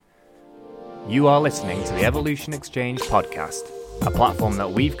You are listening to the Evolution Exchange podcast, a platform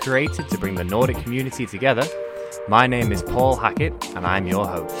that we've created to bring the Nordic community together. My name is Paul Hackett, and I'm your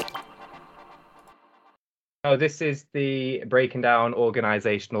host. This is the Breaking Down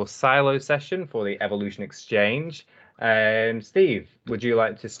Organisational Silo session for the Evolution Exchange. Steve, would you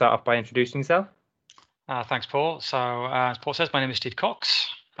like to start off by introducing yourself? Thanks, Paul. So, as Paul says, my name is Steve Cocks.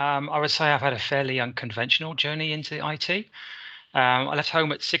 I would say I've had a fairly unconventional journey into IT. I left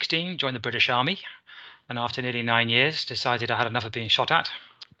home at 16, joined the British Army, and after nearly 9 years, decided I had enough of being shot at.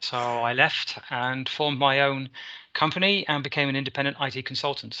 So I left and formed my own company and became an independent IT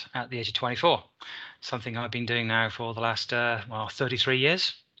consultant at the age of 24, something I've been doing now for the last 33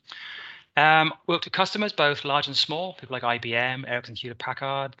 years. Worked with customers, both large and small, people like IBM, Ericsson,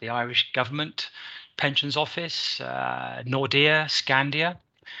 Hewlett-Packard, the Irish government, Pensions Office, Nordea, Scandia.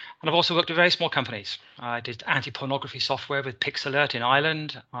 And I've also worked with very small companies. I did anti-pornography software with Pixalert in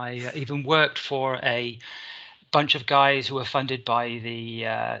Ireland. I even worked for a bunch of guys who were funded by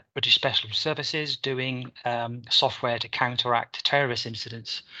the British Special Services doing software to counteract terrorist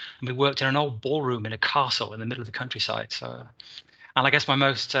incidents. And we worked in an old ballroom in a castle in the middle of the countryside. And I guess my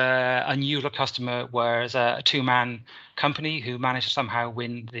most unusual customer was a two-man company who managed to somehow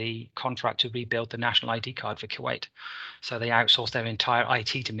win the contract to rebuild the national ID card for Kuwait. So they outsourced their entire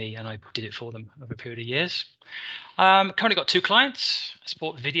IT to me, and I did it for them over a period of years. Currently got two clients. I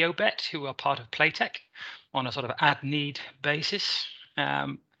support VideoBet, who are part of Playtech, on a sort of ad-need basis.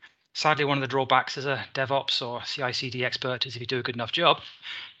 Sadly, one of the drawbacks as a DevOps or CI/CD expert is if you do a good enough job,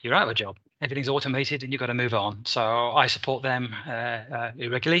 you're out of a job. Everything's automated and you've got to move on. So I support them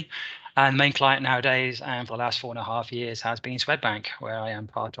irregularly. And main client nowadays, and for the last 4.5 years, has been Swedbank, where I am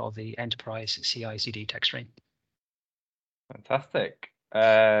part of the enterprise CI/CD tech stream. Fantastic.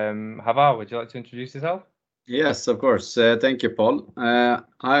 Hawar, would you like to introduce yourself? Yes, of course. Thank you, Paul.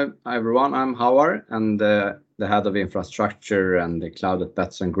 Hi, everyone. I'm Hawar, and the head of infrastructure and the cloud at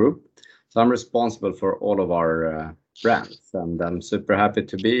Betsson Group. So I'm responsible for all of our brands, and I'm super happy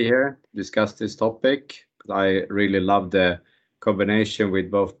to be here to discuss this topic. I really love the combination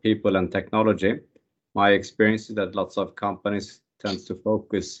with both people and technology. My experience is that lots of companies tend to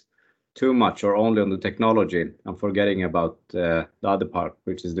focus too much or only on the technology and forgetting about the other part,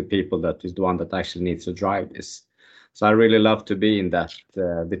 which is the people that is the one that actually needs to drive this. So I really love to be in that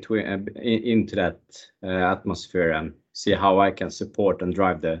into that atmosphere and see how I can support and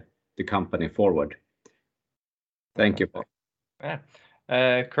drive the company forward. Thank you, Paul.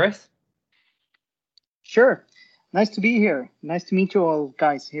 Yeah. Chris? Sure. Nice to be here. Nice to meet you all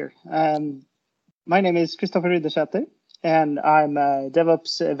guys here. My name is Christopher Riddersäter, and I'm a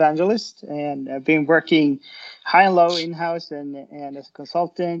DevOps evangelist, and I've been working high and low in-house and as a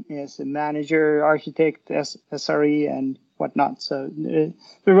consultant, as a manager, architect, as SRE and whatnot. So the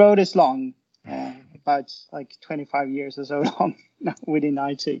road is long, about like 25 years or so long now within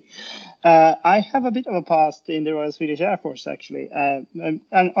IT. I have a bit of a past in the Royal Swedish Air Force, actually. I'm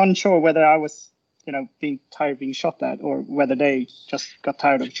unsure whether I was being tired of being shot at, or whether they just got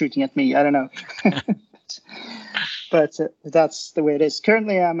tired of shooting at me. I don't know. But that's the way it is.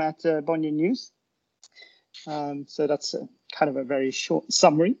 Currently, I'm at Bonnier News. So that's kind of a very short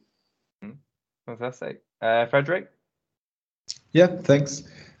summary. Fantastic. Frederik? Yeah, thanks.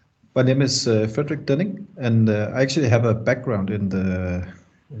 My name is Frederik Denning, and I actually have a background in the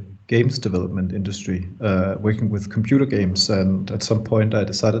games development industry, working with computer games. And at some point, I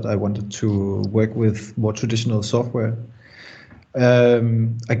decided I wanted to work with more traditional software.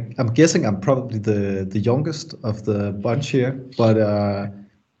 I'm guessing I'm probably the youngest of the bunch here, but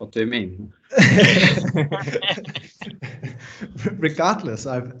what do you mean? Regardless,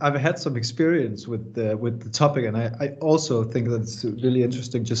 I've had some experience with the topic, and I also think that it's really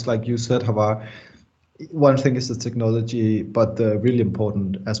interesting. Just like you said, Hawar, one thing is the technology, but the really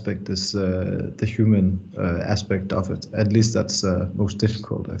important aspect is the human aspect of it. At least that's most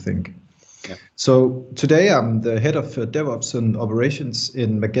difficult, I think. Yeah. So today I'm the head of DevOps and Operations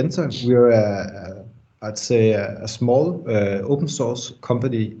in Magenta. We're, I'd say, a small open source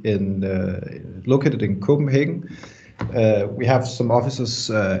company located in Copenhagen. We have some offices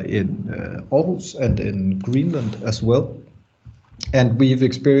in Aarhus and in Greenland as well. And we've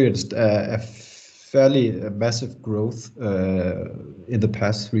experienced a fairly massive growth in the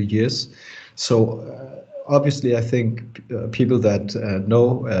past 3 years. So obviously, I think people that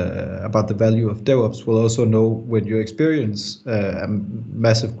know about the value of DevOps will also know when you experience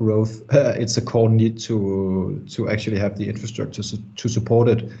massive growth, it's a core need to actually have the infrastructure to support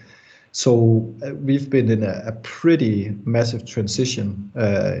it. So we've been in a pretty massive transition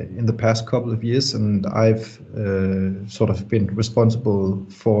in the past couple of years, and I've sort of been responsible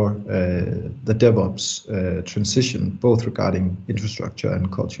for the DevOps transition, both regarding infrastructure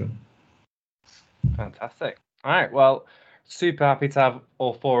and culture. Fantastic. All right. Well, super happy to have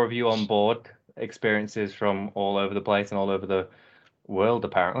all four of you on board. Experiences from all over the place and all over the world,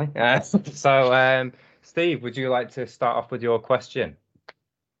 apparently. So, Steve, would you like to start off with your question?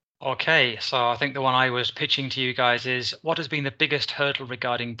 Okay, so I think the one I was pitching to you guys is, what has been the biggest hurdle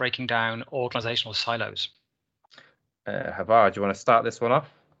regarding breaking down organizational silos? Hawar, do you want to start this one off?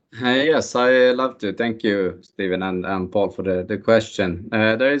 Yes, I love to. Thank you, Stephen and Paul, for the question.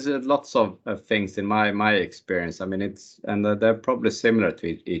 There is lots of things in my experience. I mean, they're probably similar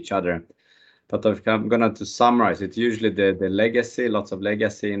to each other. But if I'm going to summarize, it's usually the legacy, lots of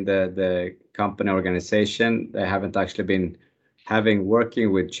legacy in the company organization. They haven't actually been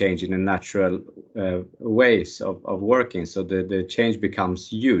working with change in a natural ways of working. So the change becomes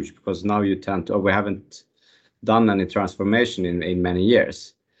huge because now you we haven't done any transformation in many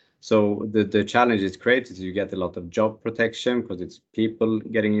years. So the challenge is created. You get a lot of job protection because it's people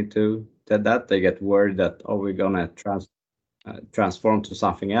getting into that. They get worried that, we're going to transform to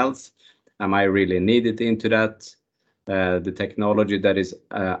something else. Am I really needed into that? The technology that is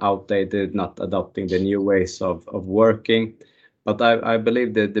outdated, not adopting the new ways of working. But I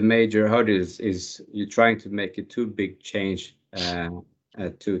believe that the major hurdle is you're trying to make a too big change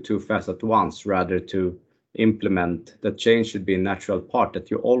too fast at once, rather to implement that change should be a natural part that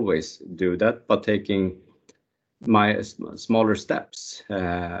you always do that, but taking smaller steps.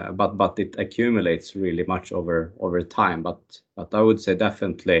 But it accumulates really much over time. But I would say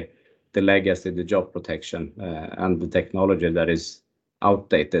definitely the legacy, the job protection, and the technology that is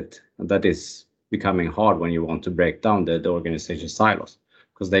outdated, and that is becoming hard when you want to break down the organization silos,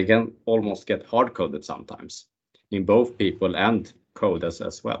 because they can almost get hard coded sometimes in both people and code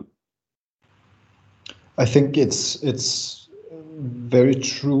as well. I think it's very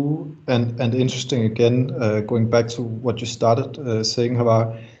true and interesting. Again, going back to what you started saying,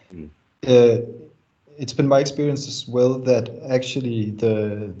 Hawar, it's been my experience as well that actually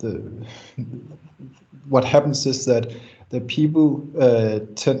what happens is that the people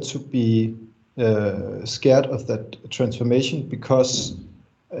tend to be scared of that transformation because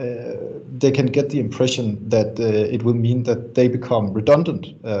they can get the impression that it will mean that they become redundant,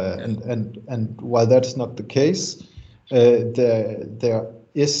 and while that's not the case, there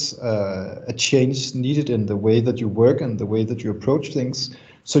is a change needed in the way that you work and the way that you approach things.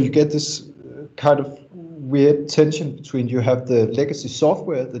 So you get this kind of weird tension between you have the legacy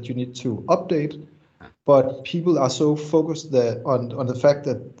software that you need to update, but people are so focused on the fact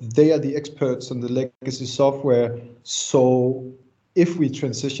that they are the experts on the legacy software. So if we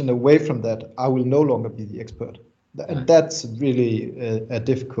transition away from that, I will no longer be the expert. And that's really a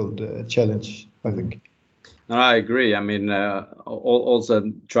difficult challenge, I think. No, I agree. I mean,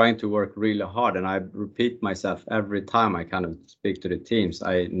 also trying to work really hard, and I repeat myself every time I kind of speak to the teams.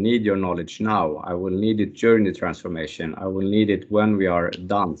 I need your knowledge now. I will need it during the transformation. I will need it when we are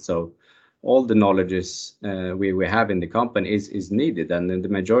done. So all the knowledges we have in the company is needed, and in the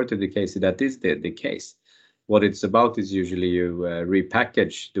majority of the cases that is the case. What it's about is usually you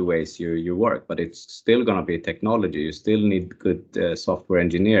repackage the ways you work, but it's still going to be technology. You still need good software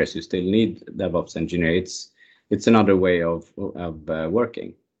engineers. You still need DevOps engineers. It's another way of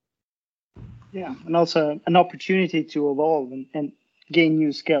working. Yeah, and also an opportunity to evolve and gain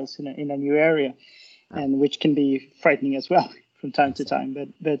new skills in a new area, and which can be frightening as well from time to time.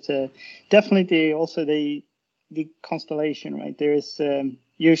 But definitely also the constellation, right? There is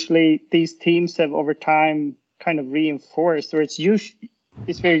usually these teams have over time kind of reinforced, or it's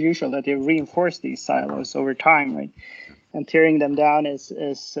very usual that they reinforce these silos over time, right? And tearing them down is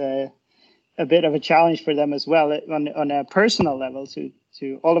a bit of a challenge for them as well on a personal level to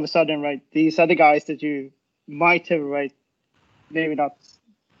all of a sudden, right, these other guys that you might have, right, maybe not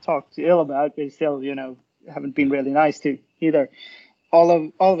talked ill about, but still, haven't been really nice to either.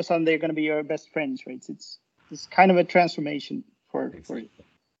 All of a sudden they're going to be your best friends, right? It's kind of a transformation for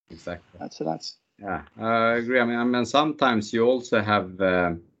Exactly. That's Yeah, I agree. I mean, sometimes you also have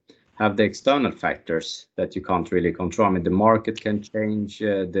the external factors that you can't really control. I mean, the market can change.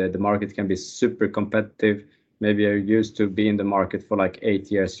 The market can be super competitive. Maybe you're used to be in the market for like 8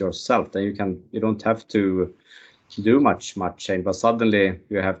 years yourself. Then you don't have to do much change. But suddenly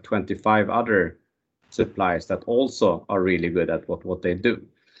you have 25 other suppliers that also are really good at what they do.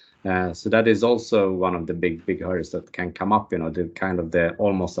 So that is also one of the big hurdles that can come up, the kind of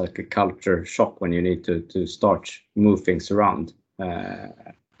almost like a culture shock when you need to start move things around.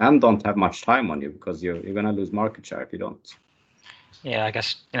 and don't have much time on you, because you're going to lose market share if you don't. Yeah, I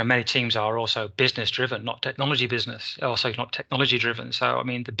guess many teams are also business driven, not technology business. Also not technology driven. So I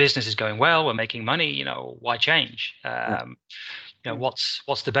mean, the business is going well. We're making money. Why change?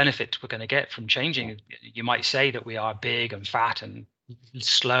 What's the benefit we're going to get from changing? You might say that we are big and fat and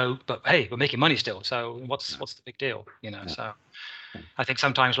slow, but hey, we're making money still. So what's the big deal? So I think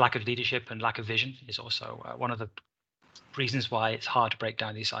sometimes lack of leadership and lack of vision is also one of the reasons why it's hard to break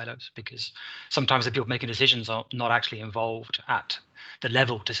down these silos, because sometimes the people making decisions are not actually involved at the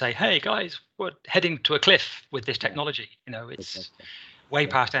level to say, hey guys, we're heading to a cliff with this technology. It's way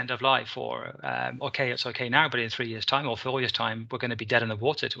past end of life, or okay, it's okay now, but in 3 years time or 4 years time, we're going to be dead in the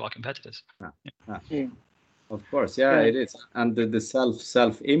water to our competitors. Of course, it is. And the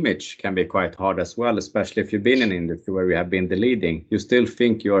self image can be quite hard as well, especially if you've been in an industry where you have been the leading. You still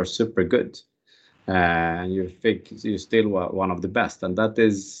think you are super good. And you think you're still one of the best, and that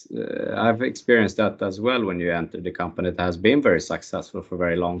is I've experienced that as well when you enter the company that has been very successful for a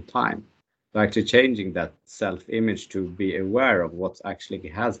very long time. So actually changing that self-image to be aware of what actually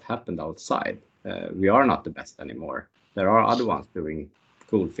has happened outside. We are not the best anymore. There are other ones doing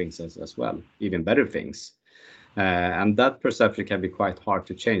cool things as well, even better things, and that perception can be quite hard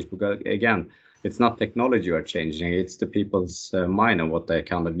to change, because again, it's not technology you are changing, it's the people's mind and what they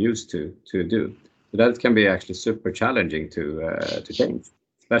kind of used to do. So that can be actually super challenging to change,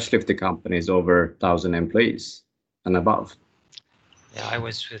 especially if the company is over 1,000 employees and above. Yeah, I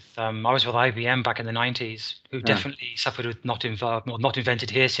was with IBM back in the 90s, who definitely suffered with not invented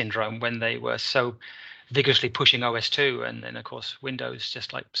here syndrome when they were so vigorously pushing OS2, and then of course Windows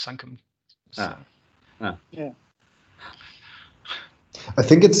just like sunk them. So. I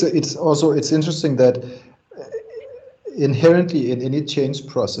think it's also interesting that inherently in any change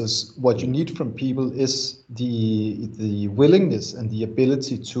process, what you need from people is the willingness and the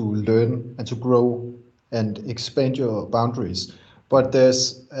ability to learn and to grow and expand your boundaries. But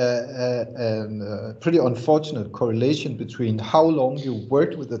there's a pretty unfortunate correlation between how long you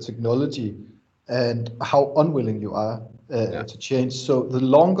worked with the technology and how unwilling you are to change. So the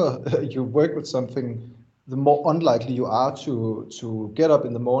longer you work with something, the more unlikely you are to get up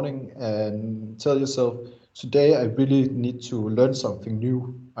in the morning and tell yourself, today I really need to learn something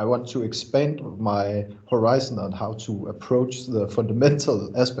new. I want to expand my horizon on how to approach the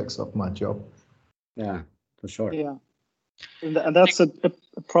fundamental aspects of my job. Yeah, for sure. Yeah, and that's a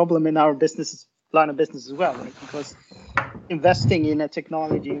problem in our line of business as well, right? Because investing in a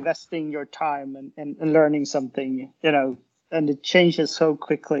technology, investing your time and learning something, and it changes so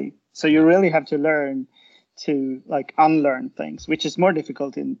quickly. So you really have to learn to unlearn things, which is more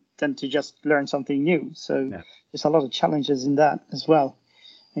difficult than to just learn something new. So there's a lot of challenges in that as well.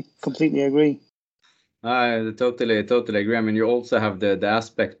 I completely agree. I totally agree. I mean, you also have the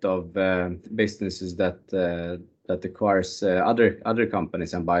aspect of businesses that acquires other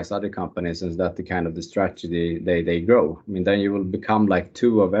companies and buys other companies, and that the kind of the strategy they grow. I mean, then you will become like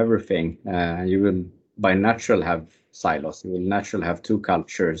two of everything, and you will by natural have silos. You will naturally have two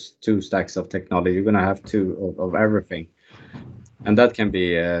cultures, two stacks of technology. You're going to have two of everything, and that can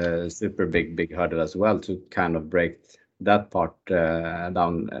be a super big hurdle as well, to kind of break that part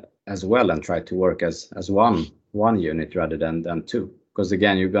down as well and try to work as one unit rather than two. Because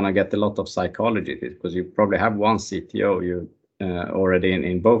again, you're going to get a lot of psychology, because you probably have one CTO already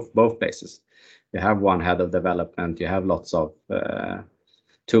in both places. You have one head of development. You have lots of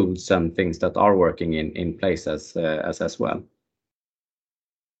tools and things that are working in place as well.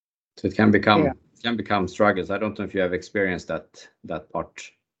 So it can become struggles. I don't know if you have experienced that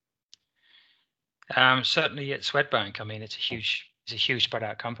part. Certainly at Swedbank. I mean, it's a huge spread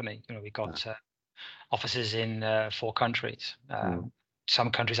out company. We've got offices in 4 countries.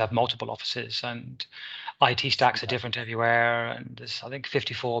 Some countries have multiple offices, and IT stacks are different everywhere. And there's, I think,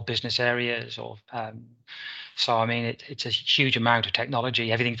 54 business areas. So I mean, it's a huge amount of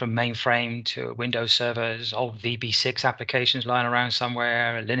technology. Everything from mainframe to Windows servers, old VB6 applications lying around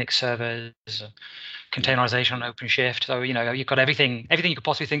somewhere, Linux servers, containerization on OpenShift. So you've got everything you could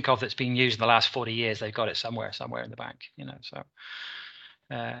possibly think of that's been used in the last 40 years. They've got it somewhere in the bank. So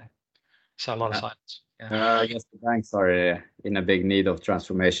a lot of sites. I guess the banks are in a big need of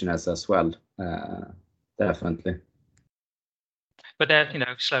transformation as well. Definitely. But they're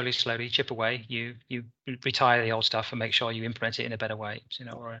slowly chip away. You retire the old stuff and make sure you implement it in a better way.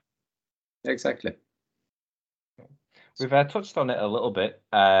 Exactly. We've touched on it a little bit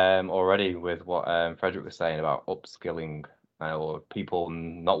already with what Frederik was saying about upskilling, or people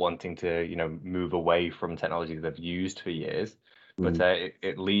not wanting to move away from technology they've used for years. But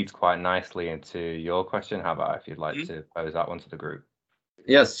it leads quite nicely into your question, Hawar, if you'd like to pose that one to the group.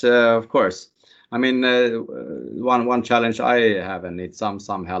 Yes, of course. I mean, one challenge I have and need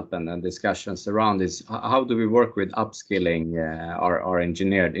some help and discussions around is how do we work with upskilling our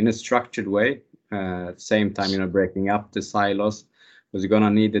engineers in a structured way? At the same time, breaking up the silos, because you're gonna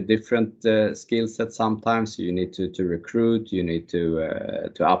need a different skill set sometimes. You need to recruit. You need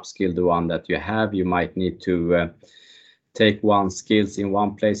to upskill the one that you have. You might need to take one skills in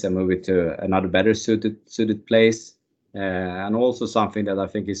one place and move it to another better suited place. And also something that I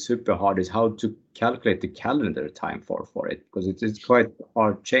think is super hard is how to calculate the calendar time for it, because it's quite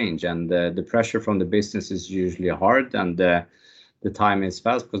hard change, and the pressure from the business is usually hard, and the time is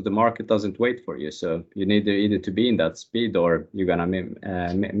fast because the market doesn't wait for you. So you need either to be in that speed or you're gonna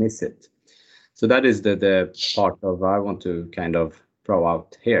miss it. So that is the part of I want to kind of throw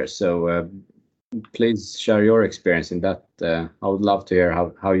out here. So please share your experience in that. I would love to hear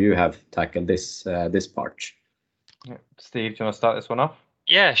how you have tackled this part. Yeah. Steve, do you want to start this one off?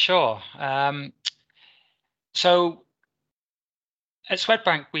 Yeah, sure. So at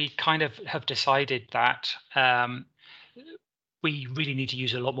Swedbank, we kind of have decided that we really need to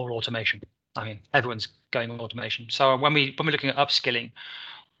use a lot more automation. I mean, everyone's going on automation. So when we're looking at upskilling,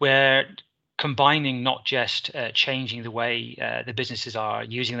 we're combining not just changing the way the businesses are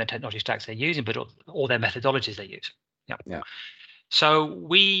using the technology stacks they're using, but all their methodologies they use. Yeah. So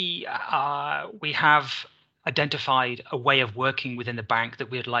we have identified a way of working within the bank that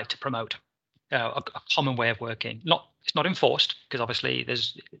we'd like to promote, a common way of working. It's not enforced, because obviously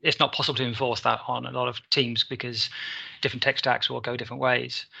it's not possible to enforce that on a lot of teams because different tech stacks will go different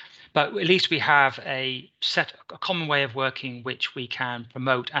ways. But at least we have a common way of working which we can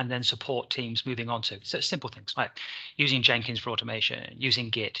promote and then support teams moving on to. So simple things like using Jenkins for automation, using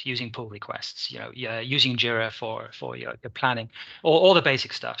Git, using pull requests, using Jira for your planning, all the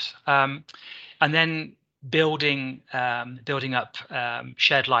basic stuff. And then building up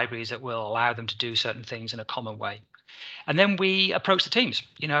shared libraries that will allow them to do certain things in a common way. And then we approach the teams,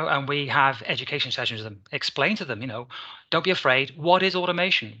 and we have education sessions with them, explain to them, don't be afraid. What is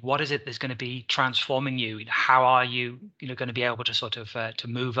automation? What is it that's going to be transforming you? How are you, going to be able to sort of to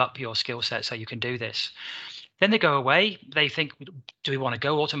move up your skill set so you can do this? Then they go away. They think, do we want to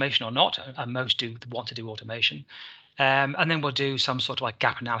go automation or not? And most do want to do automation. And then we'll do some sort of like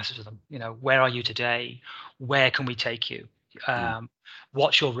gap analysis with them. Where are you today? Where can we take you?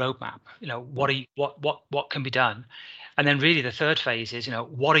 What's your roadmap? What can be done? And then really the third phase is,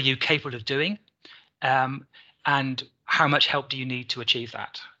 what are you capable of doing? And how much help do you need to achieve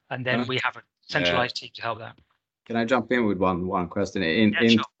that? And then we have a centralized team to help that. Can I jump in with one question?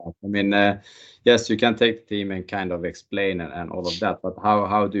 Sure. I mean, yes, you can take the team and kind of explain and all of that, but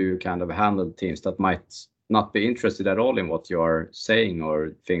how do you kind of handle teams that might not be interested at all in what you're saying,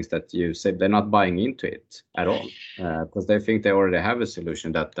 or things that you say they're not buying into it at all, because they think they already have a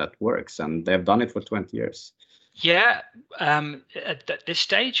solution that works and they've done it for 20 years? Yeah, at this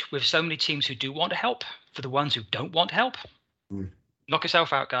stage, with so many teams who do want to help, for the ones who don't want help, knock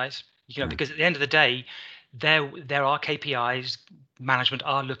yourself out, guys. Because at the end of the day, there are KPIs. Management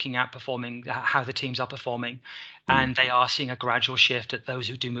are looking at performing, how the teams are performing, and they are seeing a gradual shift at those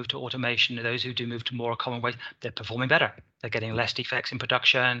who do move to automation, and those who do move to more common ways. They're performing better. They're getting less defects in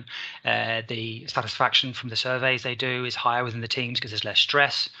production. The satisfaction from the surveys they do is higher within the teams because there's less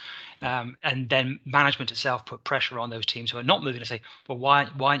stress. And then management itself put pressure on those teams who are not moving to say, well, why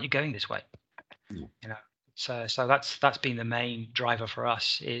aren't you going this way? So that's been the main driver for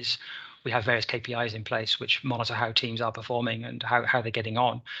us. Is we have various KPIs in place which monitor how teams are performing and how they're getting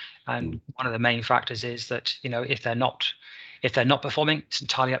on. And one of the main factors is that if they're not performing, it's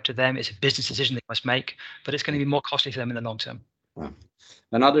entirely up to them. It's a business decision they must make, but it's going to be more costly for them in the long term.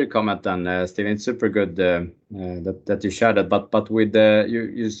 Another comment then, Steven, it's super good that you shared it, but with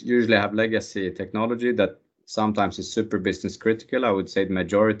you usually have legacy technology that sometimes is super business critical. I would say the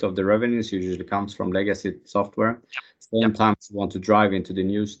majority of the revenues usually comes from legacy software. Sometimes you want to drive into the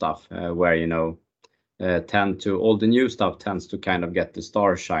new stuff where all the new stuff tends to kind of get the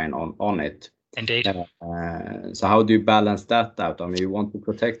star shine on it. Indeed. So how do you balance that out? I mean, you want to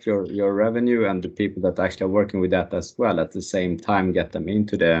protect your revenue and the people that actually are working with that as well. At the same time, get them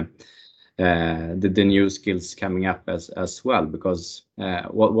into the new skills coming up as well. Because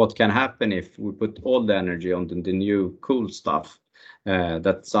what can happen if we put all the energy on the new cool stuff,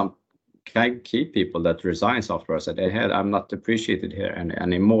 that some can keep people that resign software said, hey, I'm not appreciated here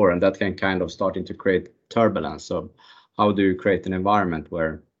anymore, and that can kind of starting to create turbulence. So how do you create an environment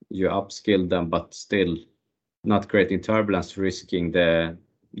where you upskill them, but still not creating turbulence, risking the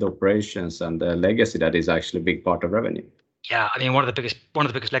operations and the legacy that is actually a big part of revenue? Yeah, I mean, one of the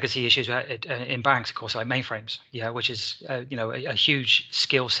biggest legacy issues in banks, of course, are mainframes. Yeah, which is a huge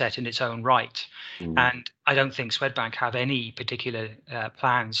skill set in its own right. And I don't think Swedbank have any particular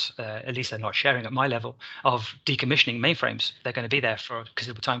plans, at least they're not sharing at my level, of decommissioning mainframes. They're going to be there for a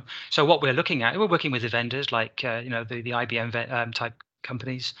considerable time. So what we're looking at, we're working with the vendors like the IBM type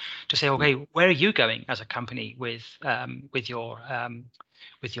companies to say, okay, where are you going as a company with your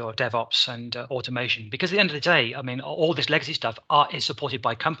DevOps and automation? Because at the end of the day, I mean, all this legacy stuff is supported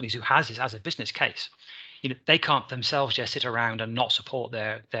by companies who has this as a business case. They can't themselves just sit around and not support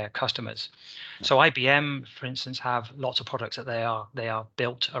their customers. So IBM, for instance, have lots of products that they are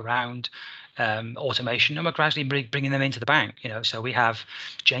built around automation, and we're gradually bringing them into the bank. So we have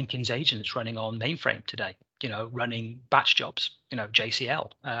Jenkins agents running on mainframe today. Running batch jobs.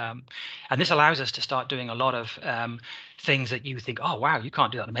 JCL, and this allows us to start doing a lot of things that you think, oh wow, you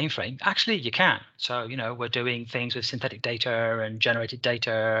can't do that on a mainframe. Actually, you can. So we're doing things with synthetic data and generated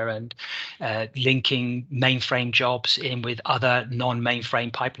data and linking mainframe jobs in with other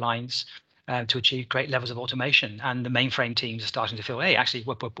non-mainframe pipelines to achieve great levels of automation. And the mainframe teams are starting to feel, hey, actually,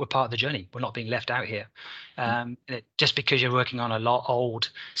 we're part of the journey. We're not being left out here. Just because you're working on a old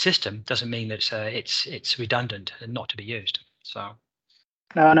system doesn't mean that it's redundant and not to be used. So.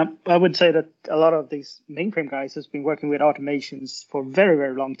 And I would say that a lot of these mainframe guys has been working with automations for very,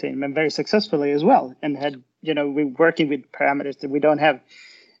 very long time and very successfully as well. And we're working with parameters that we don't have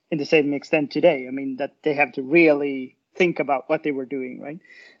in the same extent today. I mean, that they have to really think about what they were doing, right?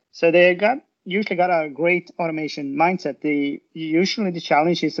 So they usually got a great automation mindset. Usually the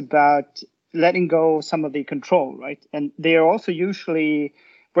challenge is about letting go of some of the control, right? And they are also usually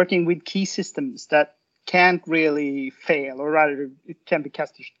working with key systems that can't really fail, or rather it can be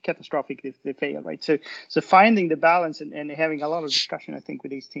catastrophic if they fail, right? So finding the balance and having a lot of discussion, I think,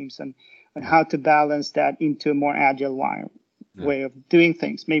 with these teams on how to balance that into a more agile way of doing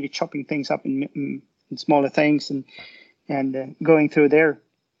things, maybe chopping things up in smaller things and going through their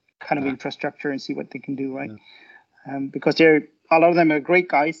kind of infrastructure and see what they can do, right? Because a lot of them are great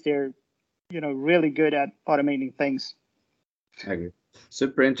guys. They're really good at automating things. I agree.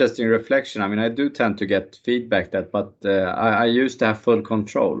 Super interesting reflection. I mean, I do tend to get feedback but I used to have full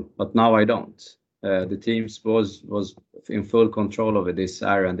control, but now I don't. The teams was in full control over this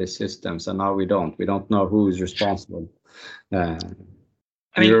area and these systems, and now we don't. We don't know who is responsible. I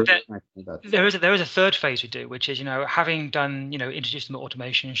mean, there is a third phase we do, which is having done introduce them to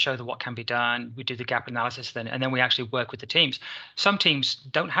automation and show them what can be done. We do the gap analysis and then we actually work with the teams. Some teams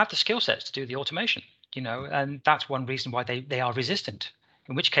don't have the skill sets to do the automation. And that's one reason why they are resistant.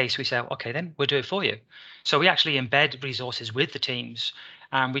 In which case we say, okay, then we'll do it for you. So we actually embed resources with the teams,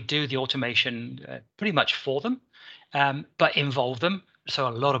 and we do the automation pretty much for them, but involve them. So a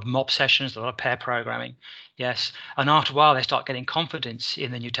lot of mob sessions, a lot of pair programming, yes. And after a while, they start getting confidence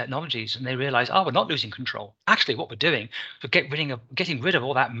in the new technologies, and they realize, we're not losing control. Actually, what we're doing, we're getting rid of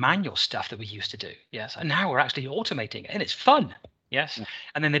all that manual stuff that we used to do, yes. And now we're actually automating it, and it's fun, yes.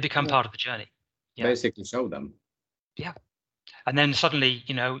 And then they become part of the journey. Yeah. Basically show them. Yeah. And then suddenly,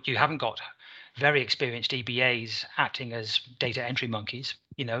 you haven't got very experienced DBAs acting as data entry monkeys.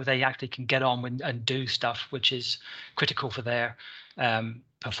 They actually can get on and do stuff which is critical for their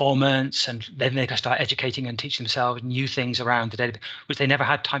performance, and then they can start educating and teach themselves new things around the data, which they never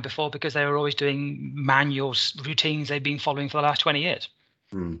had time before because they were always doing manual routines they've been following for the last 20 years.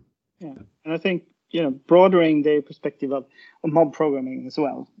 Yeah, and I think broadening the perspective of mob programming as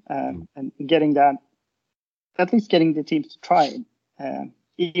well, and getting that, at least getting the teams to try it,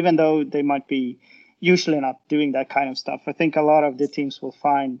 even though they might be usually not doing that kind of stuff. I think a lot of the teams will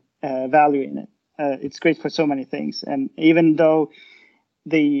find value in it. It's great for so many things, and even though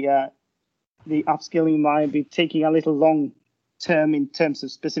the upskilling might be taking a little long term in terms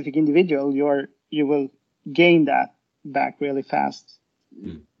of specific individual, you will gain that back really fast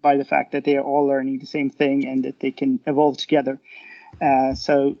by the fact that they are all learning the same thing and that they can evolve together.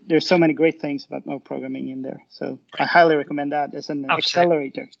 So there's so many great things about mob programming in there. So I highly recommend that as an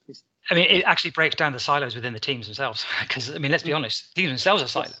accelerator. I mean, it actually breaks down the silos within the teams themselves. Because I mean, let's be honest, teams themselves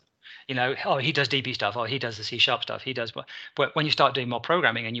are siloed. He does DB stuff, he does the C# stuff, he does. But when you start doing more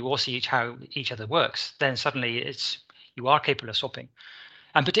programming and you all see how each other works, then suddenly you are capable of swapping.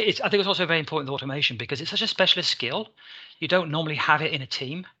 But I think it's also very important with automation because it's such a specialist skill. You don't normally have it in a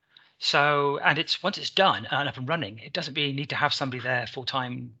team. So, and once it's done and up and running, it doesn't really need to have somebody there full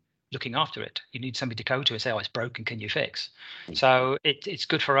time looking after it. You need somebody to go to and say, it's broken, can you fix? So it's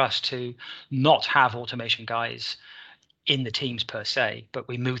good for us to not have automation guys in the teams per se, but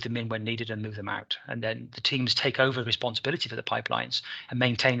we move them in when needed and move them out. And then the teams take over responsibility for the pipelines and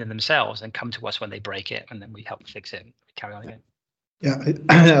maintain them themselves and come to us when they break it, and then we help fix it. carry on again. Yeah,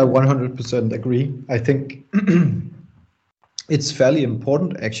 I 100% agree. I think it's fairly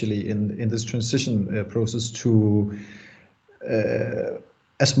important actually in this transition process to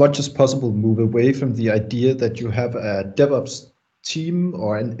as much as possible move away from the idea that you have a DevOps team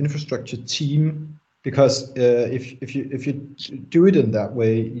or an infrastructure team, because if you do it in that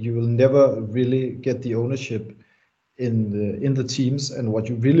way, you will never really get the ownership in the teams. And what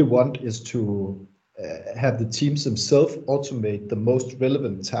you really want is to have the teams themselves automate the most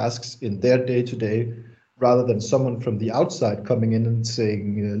relevant tasks in their day-to-day, rather than someone from the outside coming in and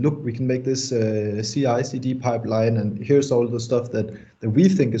saying, look, we can make this CI/CD pipeline, and here's all the stuff that we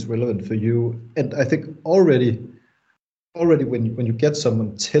think is relevant for you. And I think already when you get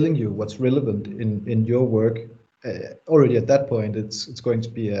someone telling you what's relevant in your work, already at that point, it's going to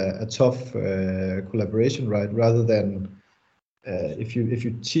be a tough collaboration, right? Rather than if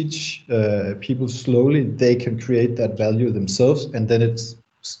you teach people slowly, they can create that value themselves, and then it's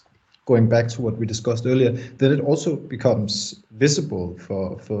going back to what we discussed earlier. Then it also becomes visible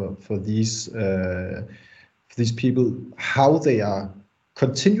for these people how they are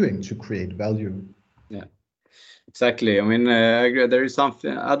continuing to create value. Yeah. Exactly. I mean, I agree. There is some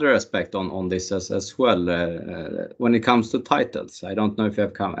other aspect on this as well. When it comes to titles, I don't know if you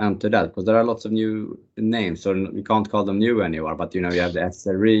have come into that, because there are lots of new names, so we can't call them new anymore. But you have the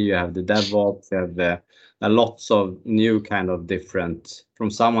SRE, you have the DevOps, you have lots of new kind of different. From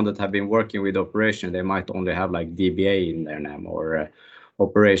someone that have been working with operation, they might only have like DBA in their name, or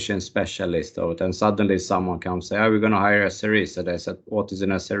operation specialist, or then suddenly someone comes and say, we're going to hire SRE. So they said, what is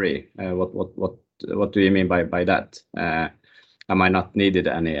an SRE? What do you mean by that? Am I not needed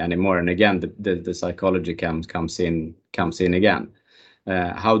anymore? And again, the psychology comes in again.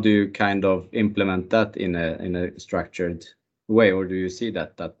 How do you kind of implement that in a structured way, or do you see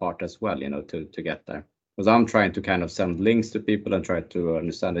that part as well? To get there, because I'm trying to kind of send links to people and try to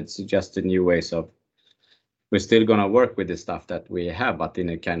understand it's just the new ways of. We're still going to work with the stuff that we have, but in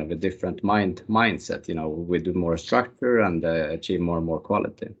a kind of a different mindset. We do more structure and achieve more and more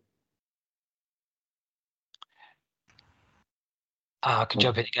quality. I can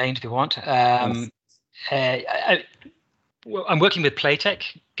jump in again if you want. I'm working with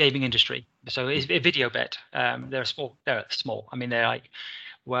Playtech gaming industry, so it's a video bet. They're small. I mean, they're like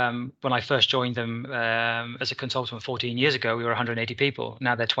when I first joined them as a consultant 14 years ago, we were 180 people.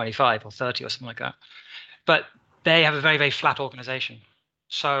 Now they're 25 or 30 or something like that. But they have a very, very flat organization.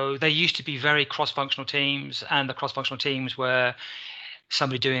 So they used to be very cross-functional teams, and the cross-functional teams were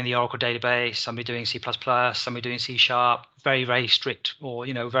somebody doing the Oracle database, somebody doing C++, somebody doing C#, very, very strict, or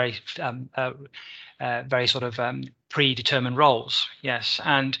very sort of predetermined roles. Yes,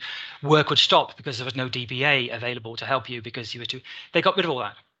 and work would stop because there was no DBA available to help you because you were too. They got rid of all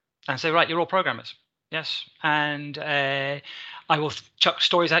that and say, right, you're all programmers. Yes, and I will chuck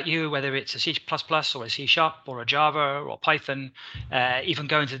stories at you, whether it's a C++ or a C# or a Java or Python, even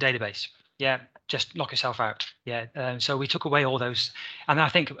go into the database. Yeah. Just knock yourself out. Yeah. So we took away all those, and I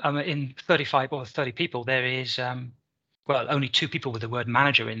think in 35 or 30 people there is only 2 people with the word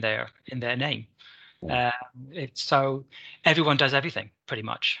manager in their name. Yeah. So everyone does everything pretty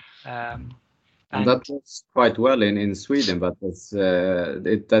much. And that works quite well in Sweden, but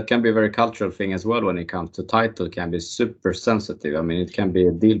that can be a very cultural thing as well. When it comes to title, can be super sensitive. I mean, it can be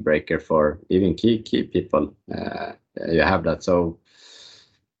a deal breaker for even key people. You have that, so.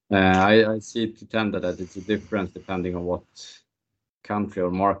 I see it to tend that it's a difference depending on what country or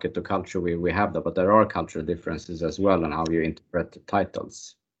market or culture we have that, but there are cultural differences as well on how you interpret the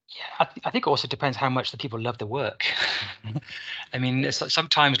titles. Yeah, I think it also depends how much the people love the work. I mean,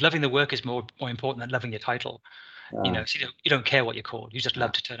 sometimes loving the work is more important than loving your title. So you don't care what you're called. You just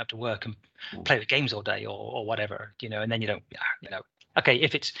love to turn up to work and play with games all day or whatever, and then you don't, Okay,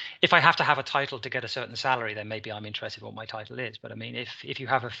 if I have to have a title to get a certain salary, then maybe I'm interested in what my title is. But I mean, if you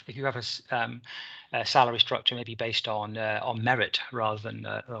have a salary structure maybe based on merit rather than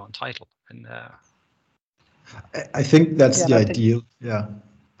on title, and I think that's the ideal. Yeah,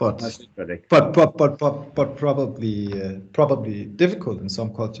 but probably difficult in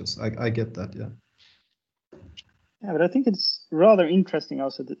some cultures. I get that. Yeah. Yeah, but I think it's rather interesting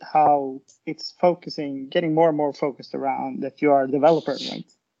also that how it's getting more and more focused around that you are a developer,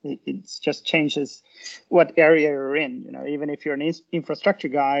 right? It just changes what area you're in. Even if you're an infrastructure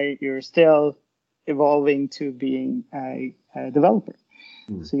guy, you're still evolving to being a developer.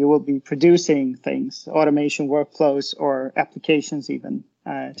 Mm. So you will be producing things, automation workflows or applications even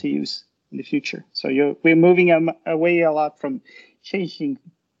to use in the future. So we're moving away a lot from changing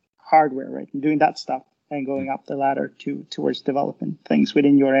hardware, right, and doing that stuff, and going up the ladder towards developing things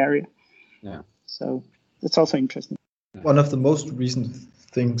within your area. Yeah. So that's also interesting. One of the most recent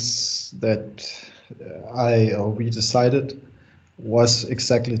things that we decided was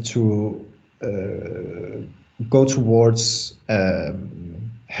exactly to go towards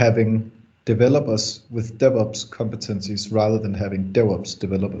having developers with DevOps competencies rather than having DevOps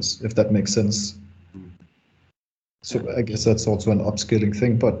developers, if that makes sense. So I guess that's also an upskilling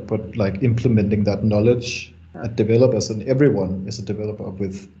thing, but like implementing that knowledge at developers, and everyone is a developer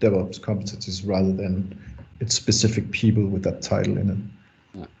with DevOps competencies rather than it's specific people with that title in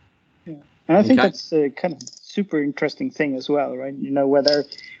it. Yeah, and I think that's a kind of super interesting thing as well, right? You know,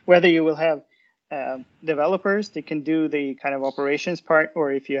 whether you will have developers that can do the kind of operations part,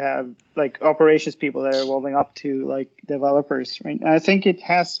 or if you have like operations people that are evolving up to like developers, right? And I think it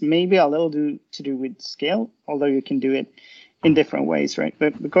has maybe a little to do with scale, although you can do it in different ways, right?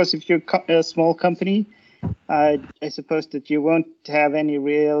 But because if you're a small company, I suppose that you won't have any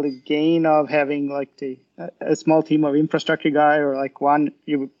real gain of having like a small team of infrastructure guy or like one.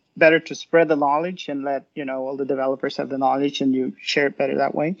 You better to spread the knowledge and let all the developers have the knowledge, and you share it better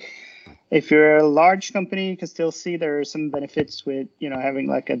that way. If you're a large company, you can still see there are some benefits with having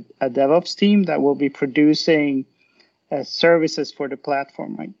like a DevOps team that will be producing services for the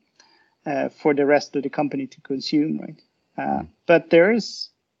platform, right? For the rest of the company to consume, right? But there is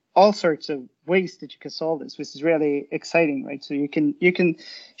all sorts of ways that you can solve this, which is really exciting, right? So you can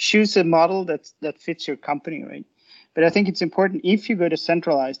choose a model that fits your company, right? But I think it's important, if you go the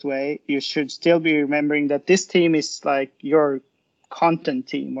centralized way, you should still be remembering that this team is like your content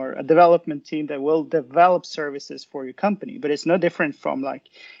team or a development team that will develop services for your company, but it's no different from like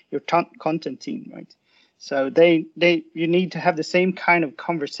your content team, right? So you need to have the same kind of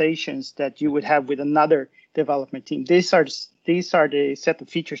conversations that you would have with another development team. These are the set of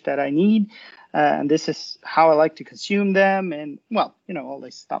features that I need, and this is how I like to consume them, and all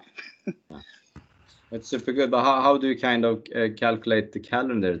this stuff. That's super good. But how do you kind of calculate the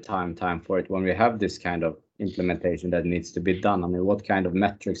calendar time for it when we have this kind of implementation that needs to be done? I mean, what kind of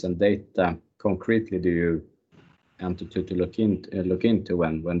metrics and data concretely do you to look into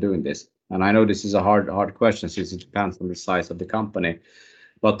when doing this? And I know this is a hard question since it depends on the size of the company.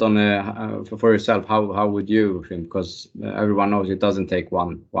 But on for yourself, how would you think? Because everyone knows it doesn't take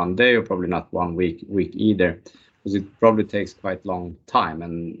one day, or probably not 1 week either, because it probably takes quite long time,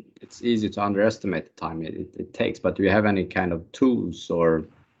 and it's easy to underestimate the time it takes. But do you have any kind of tools or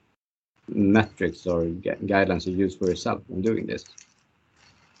metrics or guidelines you use for yourself when doing this?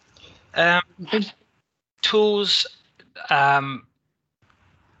 Tools,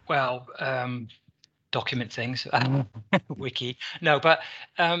 document things, wiki. No, but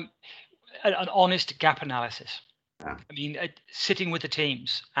an honest gap analysis. Yeah. I mean, sitting with the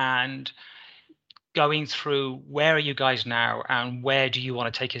teams and going through where are you guys now and where do you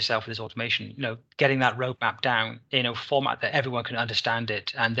want to take yourself with this automation, getting that roadmap down in a format that everyone can understand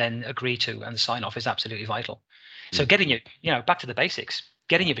it and then agree to and sign off is absolutely vital. So getting back to the basics,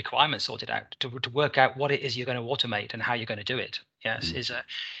 getting your requirements sorted out to work out what it is you're going to automate and how you're going to do it. Yes, is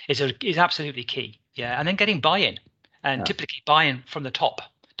absolutely key. Yeah. And then getting buy-in, and typically buy-in from the top.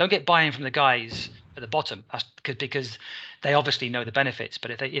 Don't get buy-in from the guys at the bottom, because they obviously know the benefits,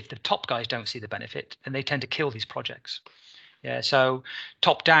 but if the top guys don't see the benefit, then they tend to kill these projects. Yeah, so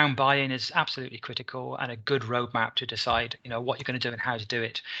top-down buy-in is absolutely critical, and a good roadmap to decide, what you're going to do and how to do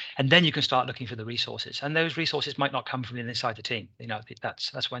it, and then you can start looking for the resources. And those resources might not come from inside the team.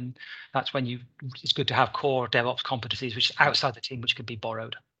 That's when it's good to have core DevOps competencies, which is outside the team, which can be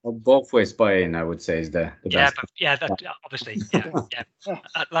borrowed. Well, both ways buy-in, I would say, is the best. Obviously,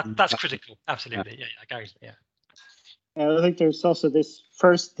 that's critical. Absolutely, yeah. I think there's also this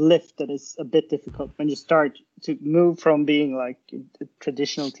first lift that is a bit difficult when you start to move from being like a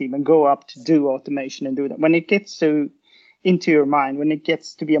traditional team and go up to do automation and do that. When it gets into your mind, when it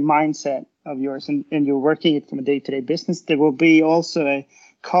gets to be a mindset of yours and you're working it from a day-to-day business, there will be also a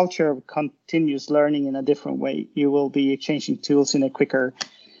culture of continuous learning in a different way. You will be changing tools in a quicker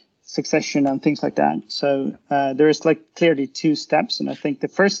succession and things like that. So there is like clearly 2 steps. And I think the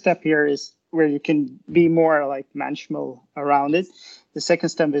first step here is where you can be more like manageable around it. The second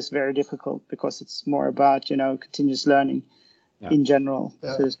step is very difficult because it's more about, continuous learning in general,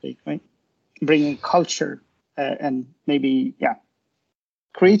 so to speak, right? Bringing culture and maybe,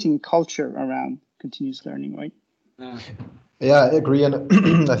 creating culture around continuous learning, right? Yeah, I agree.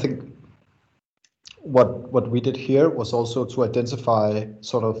 And I think what we did here was also to identify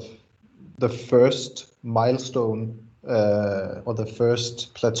sort of the first milestone or the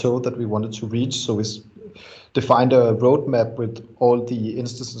first plateau that we wanted to reach. So we defined a roadmap with all the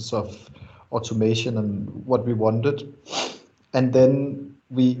instances of automation and what we wanted. And then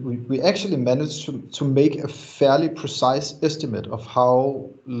we actually managed to make a fairly precise estimate of how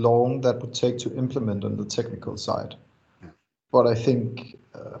long that would take to implement on the technical side. But I think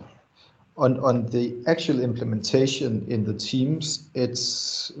on the actual implementation in the teams,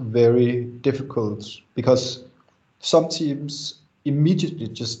 it's very difficult because some teams immediately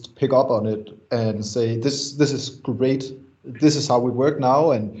just pick up on it and say, this is great. This is how we work now,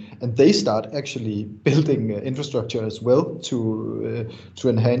 and they start actually building infrastructure as well to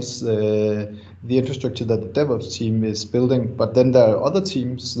enhance the infrastructure that the DevOps team is building. But then there are other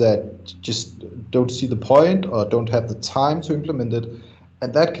teams that just don't see the point or don't have the time to implement it,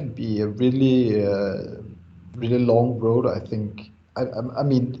 and that can be a really long road. I think. I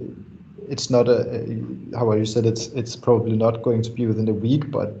mean, it's not how you said it's probably not going to be within a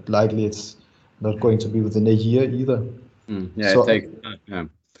week, but likely it's not going to be within a year either. Yeah, so, yeah.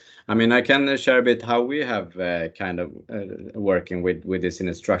 I mean, I can share a bit how we have kind of working with this in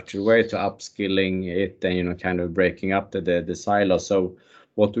a structured way to upskilling it and kind of breaking up the silos. So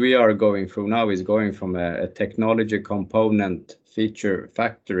what we are going through now is going from a technology component feature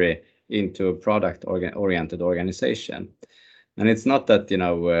factory into a product oriented organization. And it's not that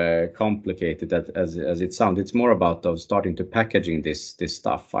complicated as it sounds. It's more about starting to packaging this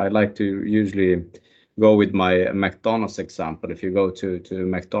stuff. I like to usually go with my McDonald's example. If you go to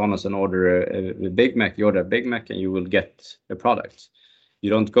McDonald's and order a Big Mac, you order a Big Mac and you will get a product. You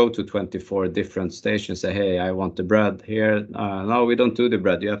don't go to 24 different stations, say, hey, I want the bread here. No, we don't do the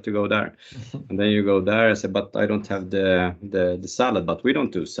bread. You have to go there. And then you go there and say, but I don't have the salad, but we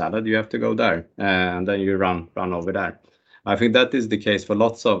don't do salad. You have to go there. And then you run over there. I think that is the case for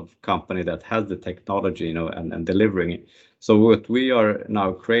lots of company that has the technology, and delivering it. So what we are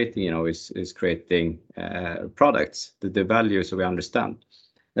now creating, is creating products, the value, so we understand.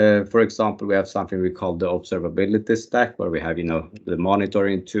 For example, we have something we call the observability stack, where we have, the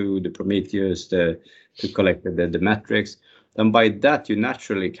monitoring tool, the Prometheus, to collect the metrics. And by that, you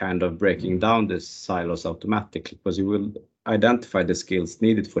naturally kind of breaking down the silos automatically, because you will identify the skills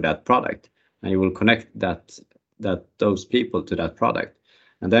needed for that product, and you will connect those people to that product.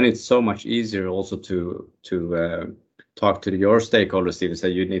 And then it's so much easier also to talk to your stakeholders, Steve, and say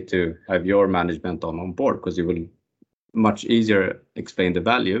you need to have your management on board, because you will much easier explain the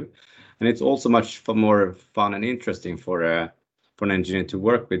value. And it's also much more fun and interesting for an engineer to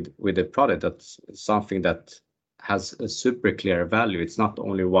work with a product that's something that has a super clear value. It's not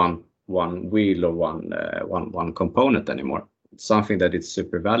only one wheel or one component anymore. It's something that is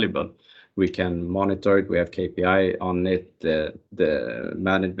super valuable. We can monitor it. We have KPI on it. The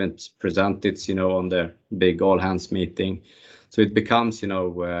management present it, on the big all hands meeting. So it becomes,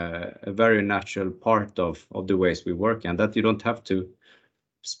 a very natural part of the ways we work, and that you don't have to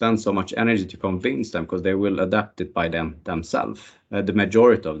spend so much energy to convince them, because they will adapt it by themselves. The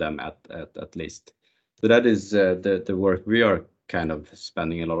majority of them, at least. So that is the work we are kind of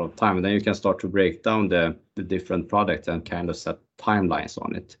spending a lot of time, and then you can start to break down the different products and kind of set timelines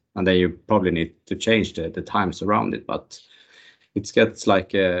on it. And then you probably need to change the times around it, but it gets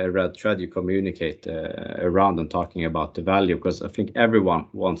like a red thread you communicate around and talking about the value, because I think everyone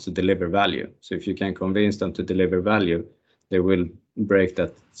wants to deliver value. So if you can convince them to deliver value, they will break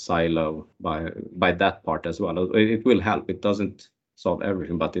that silo by that part as well. It will help. It doesn't solve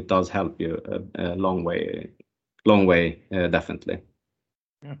everything, but it does help you a long way, definitely.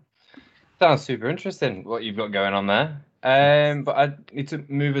 Yeah. Sounds super interesting what you've got going on there. But I need to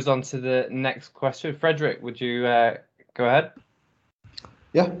move us on to the next question. Frederik, would you go ahead?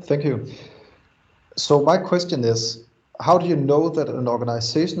 Yeah, thank you. So my question is, how do you know that an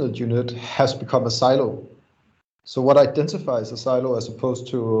organizational unit has become a silo? So what identifies a silo as opposed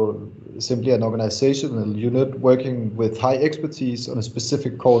to simply an organizational unit working with high expertise on a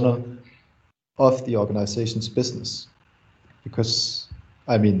specific corner of the organization's business? Because,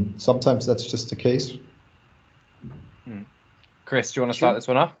 I mean, sometimes that's just the case. Chris, do you want to start this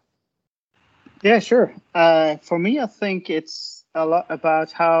one off? Yeah, sure. For me, I think it's a lot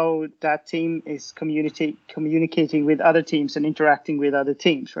about how that team is communicating with other teams and interacting with other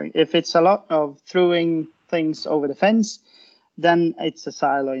teams, right? If it's a lot of throwing things over the fence, then it's a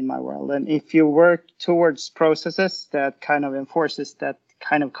silo in my world. And if you work towards processes that kind of enforces that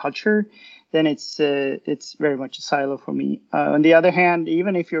kind of culture, then it's very much a silo for me. On the other hand,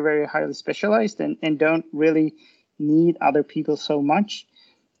 even if you're very highly specialized and don't really need other people so much,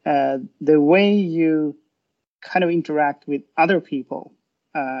 the way you kind of interact with other people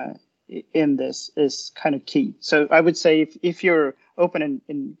in this is kind of key. So I would say if you're open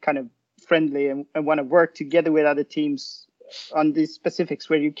and kind of friendly and want to work together with other teams on these specifics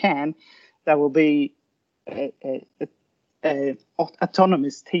where you can, that will be a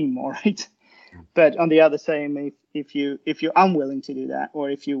autonomous team, all right. But on the other side, if you're unwilling to do that, or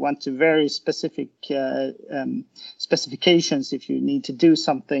if you want to very specific specifications, if you need to do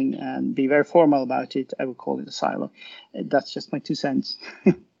something and be very formal about it, I would call it a silo. That's just my 2 cents.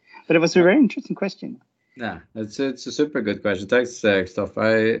 But it was a very interesting question. Yeah, it's a super good question. Thanks, Christopher.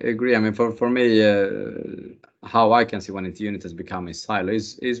 I agree. I mean, for me, how I can see when its unit has become a silo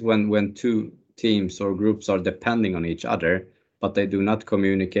is when 2 teams or groups are depending on each other, but they do not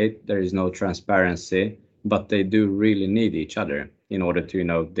communicate. There is no transparency, but they do really need each other in order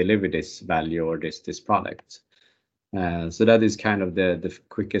to, deliver this value or this product. So that is kind of the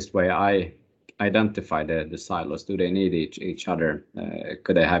quickest way I identify the silos. Do they need each other?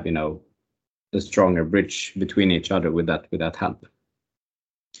 Could they have, a stronger bridge between each other with that help?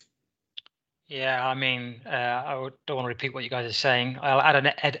 Yeah, I mean, don't want to repeat what you guys are saying. I'll add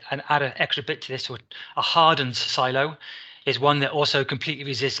an extra bit to this. A hardened silo is one that also completely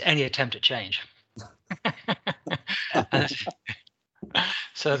resists any attempt at change.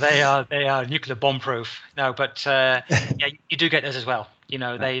 So they are nuclear bomb proof. No, but yeah, you do get those as well.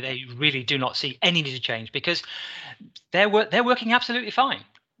 They really do not see any need to change because they're working absolutely fine.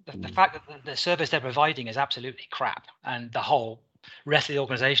 The fact that the service they're providing is absolutely crap, and the whole rest of the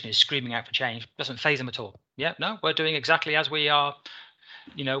organization is screaming out for change, doesn't faze them at all. Yeah, no, we're doing exactly as we are,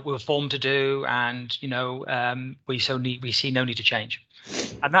 we're formed to do, and we see no need to change,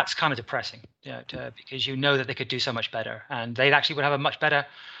 and that's kind of depressing, because that they could do so much better, and they actually would have a much better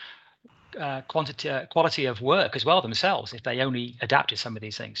quality of work as well themselves if they only adapted some of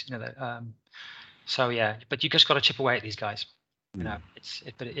these things. So yeah, but you just got to chip away at these guys.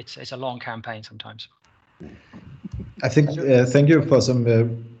 It's a long campaign sometimes. I think thank you for some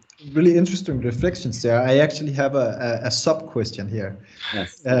really interesting reflections there. I actually have a sub question here.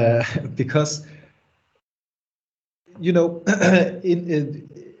 Yes. Because in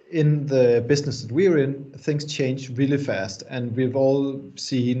the business that we're in, things change really fast, and we've all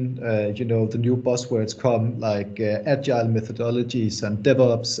seen the new buzzwords come, like agile methodologies and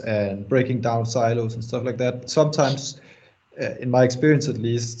DevOps and breaking down silos and stuff like that. Sometimes, in my experience at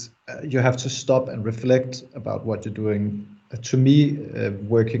least, you have to stop and reflect about what you're doing. To me,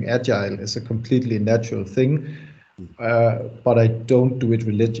 working agile is a completely natural thing, but I don't do it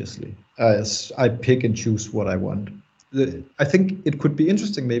religiously. I pick and choose what I want. I think it could be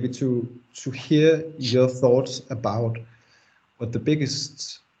interesting maybe to hear your thoughts about what are the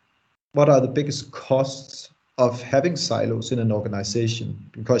biggest costs of having silos in an organization.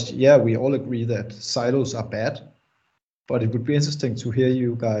 Because we all agree that silos are bad, but it would be interesting to hear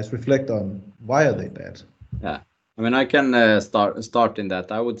you guys reflect on why are they bad. Yeah, I mean, I can start in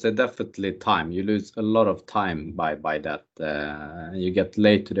that. I would say definitely time. You lose a lot of time by that. You get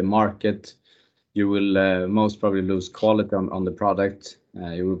late to the market. You will most probably lose quality on the product.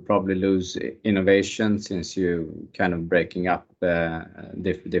 You will probably lose innovation since you kind of breaking up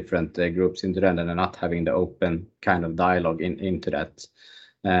different groups into that and not having the open kind of dialogue into that.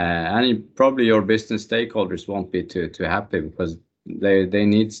 And probably your business stakeholders won't be too happy because they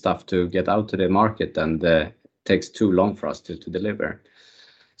need stuff to get out to the market, and it takes too long for us to deliver.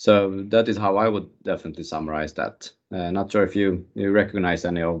 So that is how I would definitely summarize that. Not sure if you recognize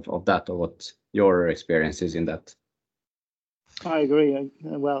any of that or what your experience is in that. I agree as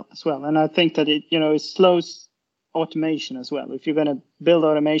well, and I think that it slows automation as well. If you're going to build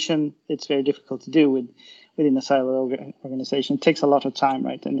automation, it's very difficult to do within a silo organization. It takes a lot of time,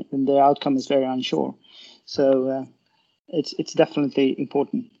 right? And the outcome is very unsure. So it's definitely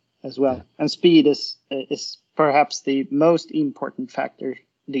important as well. Yeah. And speed is perhaps the most important factor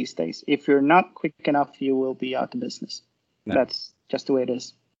these days. If you're not quick enough, you will be out of business. Yeah. That's just the way it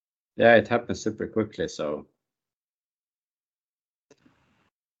is. Yeah, it happens super quickly. So.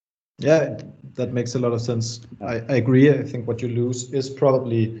 Yeah, that makes a lot of sense. I agree. I think what you lose is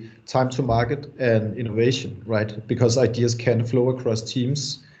probably time to market and innovation, right? Because ideas can flow across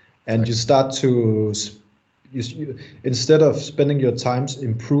teams, and you start to, instead of spending your time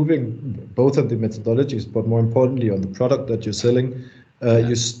improving both of the methodologies, but more importantly on the product that you're selling,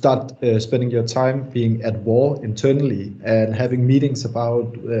 you start spending your time being at war internally and having meetings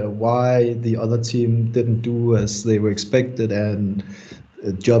about why the other team didn't do as they were expected, and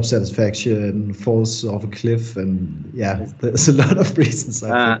job satisfaction falls off a cliff, and there's a lot of reasons.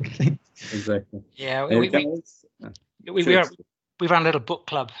 I think. Exactly. Yeah, we ran a little book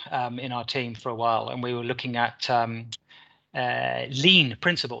club in our team for a while, and we were looking at lean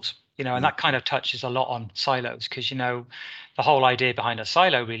principles. And that kind of touches a lot on silos, because the whole idea behind a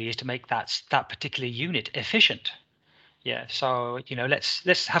silo really is to make that particular unit efficient. Yeah, so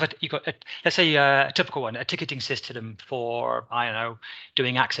let's have let's say a typical one, a ticketing system for, I don't know,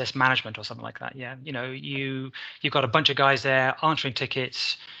 doing access management or something like that. Yeah, you've got a bunch of guys there answering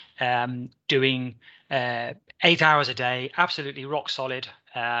tickets, doing 8 hours a day, absolutely rock solid,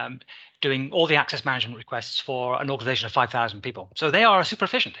 doing all the access management requests for an organization of 5,000 people. So they are super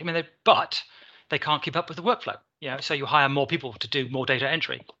efficient. I mean, but they can't keep up with the workflow. So you hire more people to do more data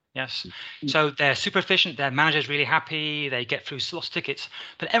entry. Yes. So they're super efficient. Their manager's really happy. They get through lots of tickets,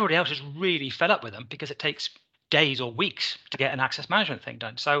 but everybody else is really fed up with them because it takes days or weeks to get an access management thing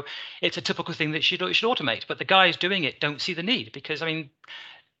done. So it's a typical thing that you should automate, but the guys doing it don't see the need because, I mean,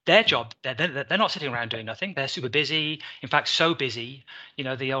 their job, they're not sitting around doing nothing. They're super busy. In fact, so busy,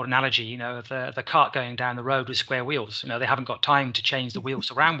 the old analogy, the cart going down the road with square wheels. They haven't got time to change the wheels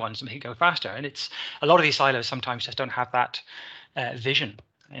to round ones to make it go faster. And it's a lot of these silos sometimes just don't have that vision.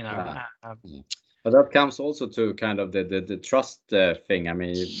 But that comes also to kind of the trust thing. I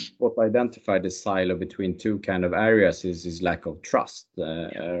mean, what identified the silo between two kind of areas is lack of trust,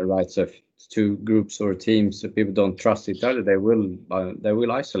 right? So if two groups or teams, if people don't trust each other, they will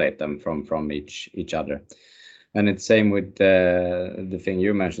isolate them from each other. And it's same with the thing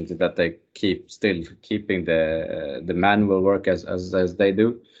you mentioned, that they still keeping the manual work as they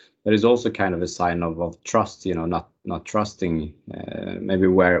do. There is also kind of a sign of trust, not trusting maybe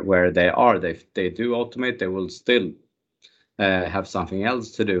where they are. They do automate, they will still have something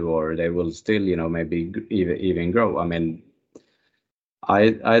else to do, or they will still, maybe even grow. I mean,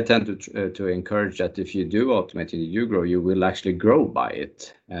 I tend to encourage that if you do automate and you grow, you will actually grow by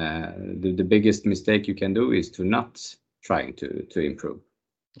it. The biggest mistake you can do is to not trying to improve.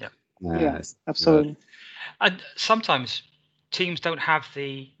 Yeah, absolutely. And sometimes teams don't have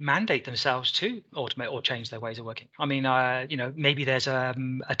the mandate themselves to automate or change their ways of working. I mean, maybe there's a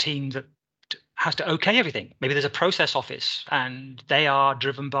team that has to okay everything. Maybe there's a process office and they are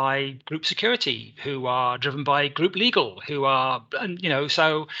driven by group security, who are driven by group legal, who are,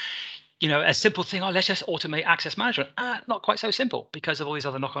 so, a simple thing, let's just automate access management. Not quite so simple because of all these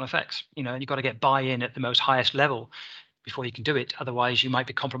other knock-on effects, and you've got to get buy-in at the most highest level before you can do it. Otherwise, you might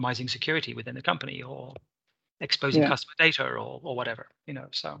be compromising security within the company or exposing customer data or whatever,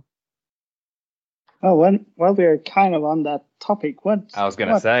 so. Oh, while we're kind of on that topic, what I was going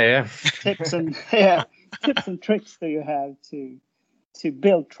to say, tips and tips and tricks do you have to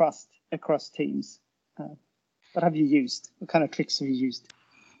build trust across teams? What have you used? What kind of tricks have you used?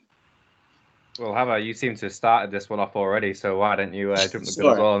 Well, how about you seem to have started this one off already, so why don't you jump the gun as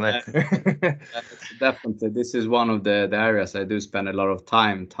well on there? Definitely, this is one of the areas I do spend a lot of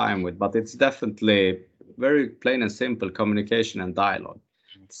time with, but it's definitely very plain and simple communication and dialogue.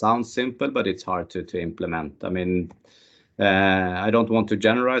 It sounds simple, but it's hard to implement. I mean, I don't want to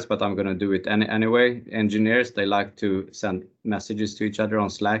generalize, but I'm going to do it anyway. Engineers, they like to send messages to each other on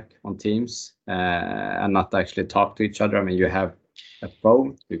Slack, on Teams, and not actually talk to each other. I mean, you have a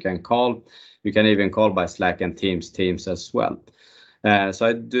phone, you can call, you can even call by Slack and Teams as well. So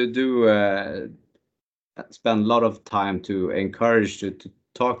I do spend a lot of time to encourage to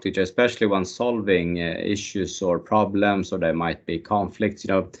talk to each other, especially when solving issues or problems, or there might be conflicts.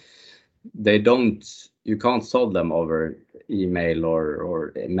 You can't solve them over email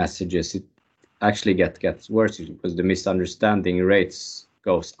or messages. It actually gets worse because the misunderstanding rates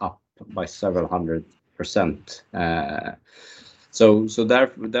goes up by several 100%. So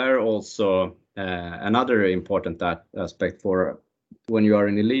there also another important aspect for when you are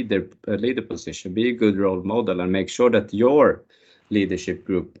in a leader position, be a good role model and make sure that your leadership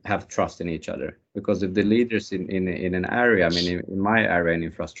group have trust in each other. Because if the leaders in an area, I mean, in my area in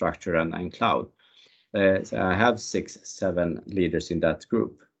infrastructure and cloud, so I have 6-7 leaders in that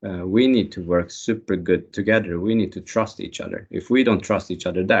group. We need to work super good together. We need to trust each other. If we don't trust each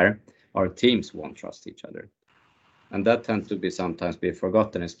other there, our teams won't trust each other. And that tends to sometimes be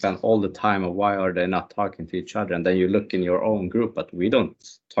forgotten and spend all the time of why are they not talking to each other? And then you look in your own group, but we don't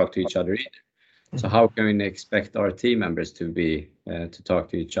talk to each other either. So how can we expect our team members to talk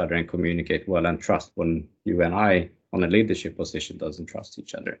to each other and communicate well and trust when you and I on a leadership position doesn't trust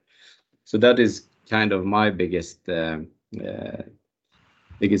each other? So that is kind of my biggest take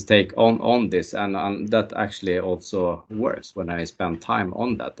on this, and that actually also works when I spend time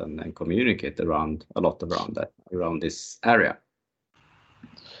on that and communicate around this area.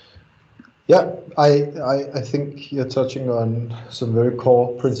 Yeah, I think you're touching on some very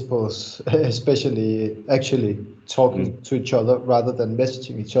core principles, especially actually talking to each other rather than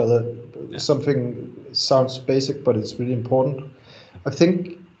messaging each other. Yeah. Something sounds basic, but it's really important. I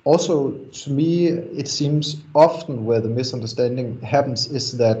think also, to me, it seems often where the misunderstanding happens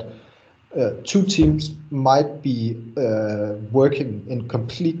is that two teams might be working in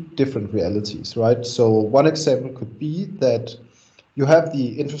complete different realities, right? So one example could be that you have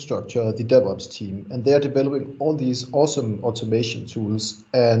the infrastructure, the DevOps team, and they're developing all these awesome automation tools.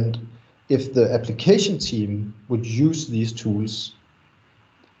 And if the application team would use these tools,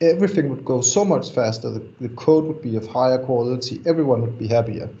 everything would go so much faster. The code would be of higher quality. Everyone would be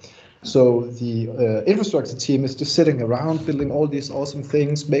happier. So the infrastructure team is just sitting around building all these awesome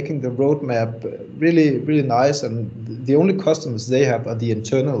things, making the roadmap really, really nice. And the only customers they have are the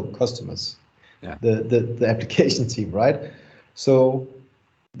internal customers, the application team, right? So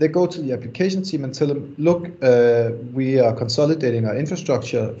they go to the application team and tell them, look, we are consolidating our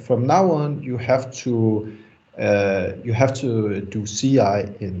infrastructure. From now on, you have to do CI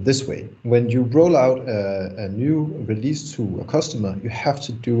in this way. When you roll out a new release to a customer, you have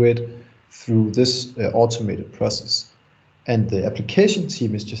to do it through this automated process. And the application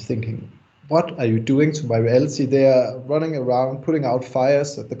team is just thinking, what are you doing to my reality? They are running around, putting out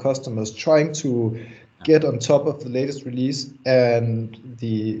fires at the customers, trying to get on top of the latest release, and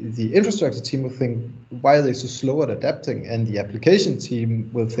the infrastructure team will think, why are they so slow at adapting? And the application team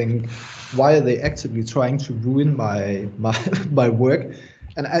will think, why are they actively trying to ruin my work?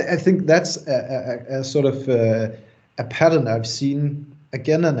 And I think that's a sort of a pattern I've seen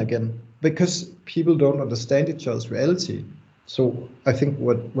again and again, because people don't understand each other's reality. So I think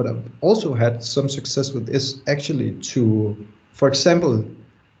what I've also had some success with is actually to, for example,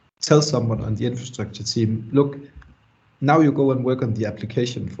 tell someone on the infrastructure team, look, now you go and work on the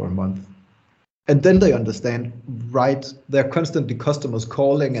application for a month. And then they understand, right, there are constantly customers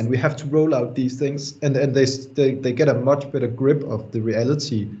calling and we have to roll out these things. And they get a much better grip of the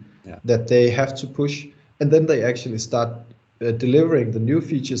reality that they have to push. And then they actually start delivering the new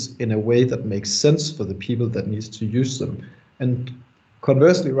features in a way that makes sense for the people that needs to use them. And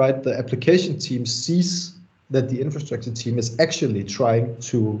conversely, right, the application team sees that the infrastructure team is actually trying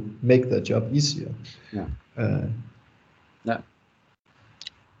to make their job easier.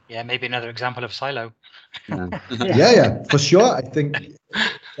 Yeah, maybe another example of silo. Yeah, for sure. I think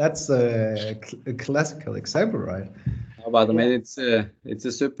that's a classical example, right? But I mean, it's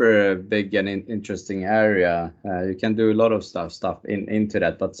a super big and interesting area. You can do a lot of stuff into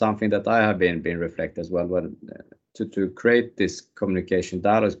that. But something that I have been reflecting as well, to create this communication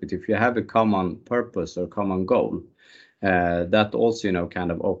dialogues. But if you have a common purpose or common goal, that also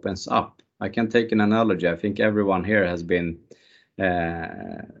kind of opens up. I can take an analogy. I think everyone here has been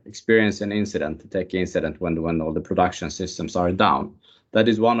experienced an incident, a tech incident, when all the production systems are down. That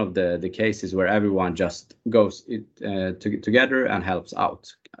is one of the cases where everyone just goes together and helps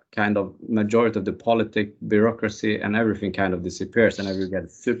out. Kind of majority of the politic bureaucracy and everything kind of disappears, and everyone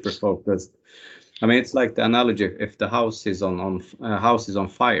gets super focused. I mean, it's like the analogy: if the house is on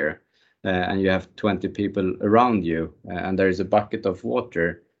fire, and you have 20 people around you, and there is a bucket of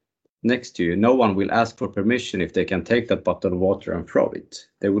water next to you, no one will ask for permission if they can take that bottle of water and throw it.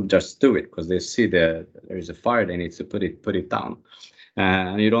 They will just do it because they see there is a fire. They need to put it down.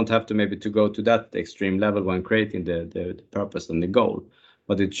 And you don't have to maybe to go to that extreme level when creating the purpose and the goal,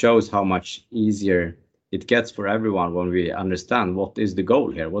 but it shows how much easier it gets for everyone when we understand what is the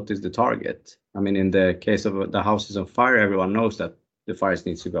goal here, what is the target. I mean, in the case of the house is on fire, everyone knows that the fires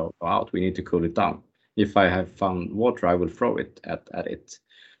needs to go out. We need to cool it down. If I have found water, I will throw it at it.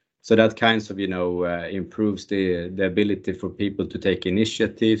 So that kind of improves the ability for people to take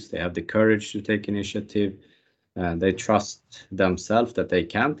initiatives. They have the courage to take initiative. And they trust themselves that they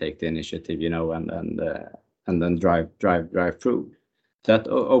can take the initiative, and then drive through. That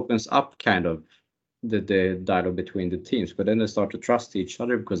opens up kind of the dialogue between the teams, but then they start to trust each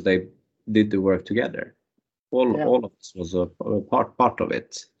other because they did the work together. All of this was a part of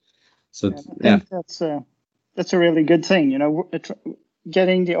it. So I think that's a really good thing,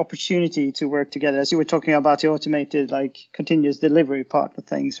 getting the opportunity to work together, as you were talking about the automated, continuous delivery part of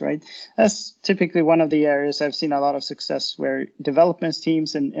things, right? That's typically one of the areas I've seen a lot of success, where development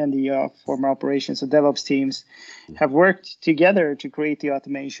teams and the former operations and DevOps teams have worked together to create the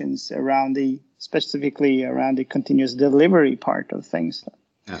automations specifically around the continuous delivery part of things.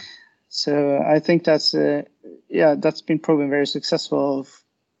 Yeah. So I think that's been proven very successful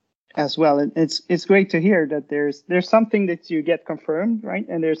as well. And it's great to hear that there's something that you get confirmed, right?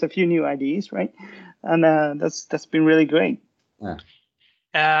 And there's a few new ideas, right? And that's been really great. Yeah.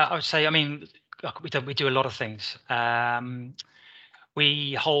 I would say, I mean, we do a lot of things.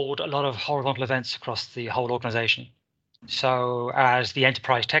 We hold a lot of horizontal events across the whole organization. So as the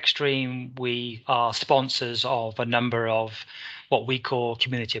enterprise tech stream, we are sponsors of a number of what we call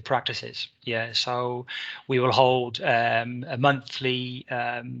community of practices. Yeah, so we will hold a monthly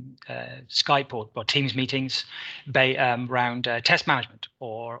Skype or Teams meetings around test management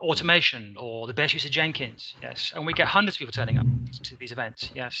or automation or the best use of Jenkins. Yes, and we get hundreds of people turning up to these events.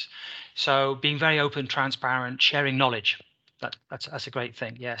 Yes, so being very open, transparent, sharing knowledge. That's a great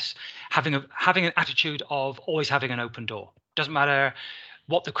thing. Yes, having an attitude of always having an open door. Doesn't matter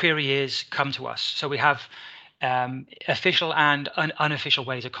what the query is, come to us. So we have official and unofficial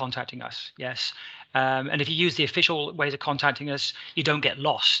ways of contacting us. Yes. And if you use the official ways of contacting us, you don't get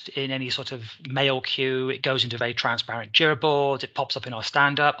lost in any sort of mail queue. It goes into very transparent Jira boards. It pops up in our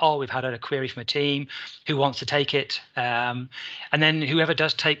stand-up. Oh, we've had a query from a team. Who wants to take it? And then whoever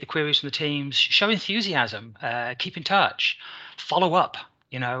does take the queries from the teams, show enthusiasm, keep in touch, follow up.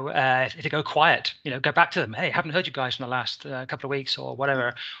 You know, if they go quiet, you know, go back to them. Hey, haven't heard you guys in the last couple of weeks or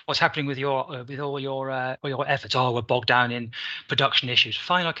whatever. What's happening with all your efforts? Oh, we're bogged down in production issues.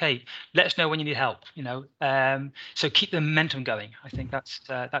 Fine, okay. Let us know when you need help. You know, so keep the momentum going. I think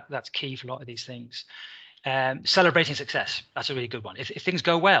that's key for a lot of these things. Celebrating success. That's a really good one. If things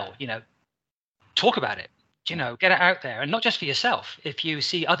go well, you know, talk about it. You know, get it out there, and not just for yourself. If you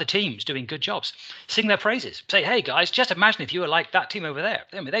see other teams doing good jobs, sing their praises. Say, hey guys, just imagine if you were like that team over there.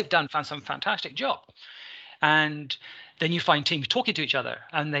 I mean, they've done some fantastic job. And then you find teams talking to each other,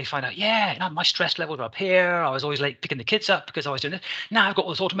 and they find out, yeah, you know, my stress levels are up here. I was always late picking the kids up because I was doing this. Now I've got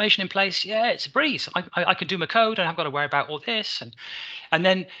all this automation in place. Yeah, it's a breeze. I can do my code, and I've got to worry about all this. And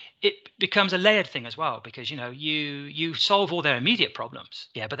then it becomes a layered thing as well, because, you know, you solve all their immediate problems.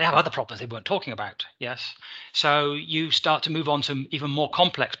 Yeah, but they have other problems they weren't talking about. Yes. So you start to move on to even more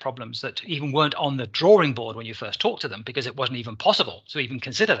complex problems that even weren't on the drawing board when you first talked to them, because it wasn't even possible to even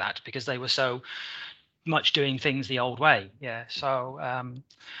consider that, because they were so much doing things the old way. Yeah. So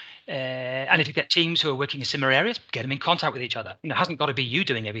and if you get teams who are working in similar areas, get them in contact with each other. You know, it hasn't got to be you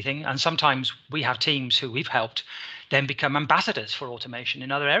doing everything. And sometimes we have teams who we've helped then become ambassadors for automation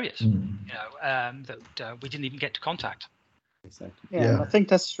in other areas, you know, that we didn't even get to contact. Exactly. Yeah, I think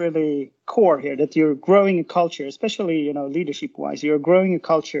that's really core here, that you're growing a culture, especially, you know, leadership wise, you're growing a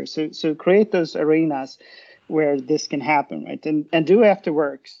culture. So create those arenas where this can happen, right? And do after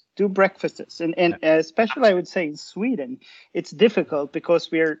works, do breakfasts, and especially I would say in Sweden, it's difficult because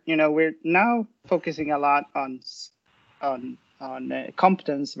we're now focusing a lot on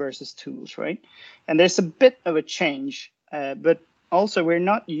competence versus tools, right? And there's a bit of a change, but also we're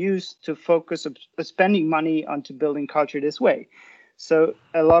not used to focus of spending money onto building culture this way. So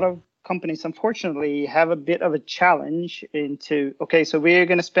a lot of companies, unfortunately, have a bit of a challenge into, okay, so we're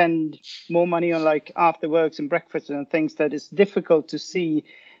going to spend more money on like after works and breakfast and things that is difficult to see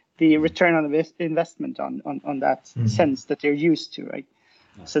the return on investment on that sense that they're used to, right?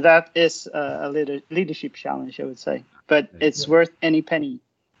 Yeah. So that is a leadership challenge, I would say, but it's worth any penny.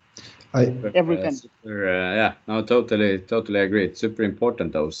 Every penny. Yeah, no, totally agree. It's super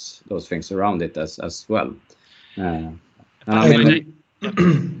important, those things around it as well. And I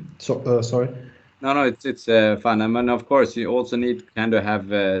mean, sorry. No, it's fun. I mean, of course, you also need kind of have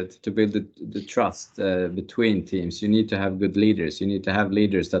to build the trust between teams. You need to have good leaders. You need to have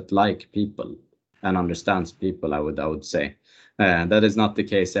leaders that like people and understands people. I would say that is not the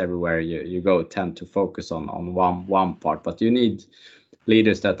case everywhere you go. Tend to focus on one part, but you need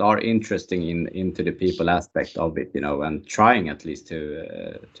leaders that are interesting into the people aspect of it, you know, and trying at least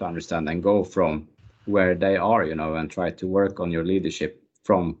to understand and go from where they are, you know, and try to work on your leadership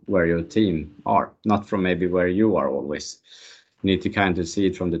from where your team are, not from maybe where you are always. You need to kind of see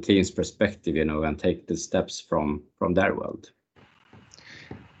it from the team's perspective, you know, and take the steps from their world.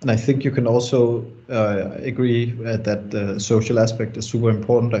 And I think you can also agree that the social aspect is super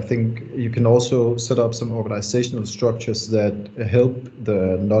important. I think you can also set up some organizational structures that help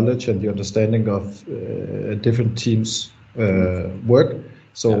the knowledge and the understanding of different teams work.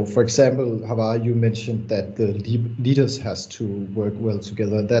 So, for example, Hawar, you mentioned that the leaders has to work well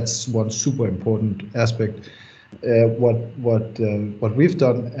together. That's one super important aspect. What we've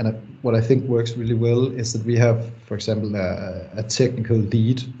done and what I think works really well is that we have, for example, a technical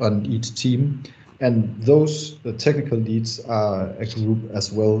lead on each team, and the technical leads are a group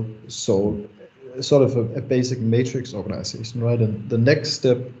as well. So, sort of a basic matrix organization, right? And the next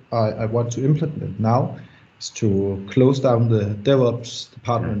step I want to implement now is to close down the DevOps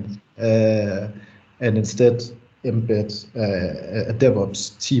department and instead embed a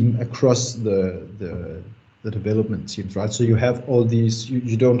DevOps team across the development teams, right? So you have all these,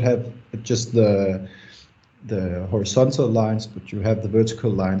 you don't have just the horizontal lines, but you have the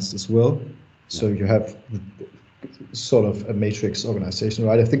vertical lines as well. So you have sort of a matrix organization,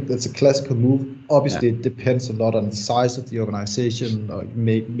 right? I think that's a classical move. Obviously, it depends a lot on the size of the organization, or you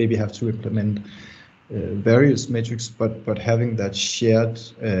maybe have to implement various matrix, but having that shared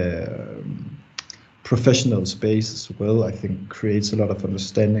professional space as well, I think creates a lot of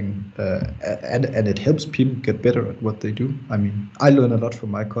understanding, and it helps people get better at what they do. I mean, I learn a lot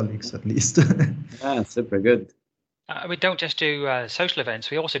from my colleagues, at least. Yeah, super good. We don't just do social events.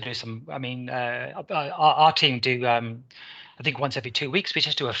 We also do some. I mean, our team do. I think once every 2 weeks, we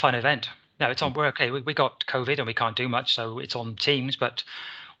just do a fun event. No, it's on. We're okay. We got COVID and we can't do much, so it's on Teams. But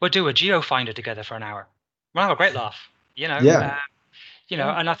we'll do a geofinder together for an hour. We'll have a great laugh. You know. Yeah.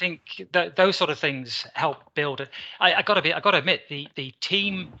 And I think that those sort of things help build it. I got to admit, the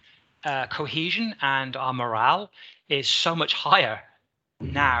team cohesion and our morale is so much higher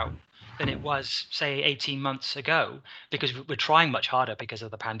now than it was, say, 18 months ago, because we're trying much harder because of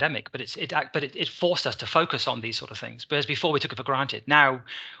the pandemic. But it forced us to focus on these sort of things. Whereas before we took it for granted. Now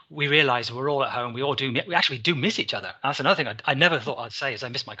we realize we're all at home. We actually do miss each other. That's another thing I never thought I'd say, is I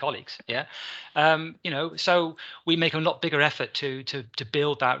miss my colleagues. Yeah, so we make a lot bigger effort to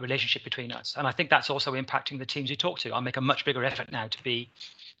build that relationship between us. And I think that's also impacting the teams you talk to. I make a much bigger effort now to be,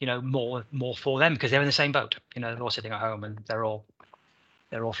 more for them, because they're in the same boat. They're all sitting at home and they're all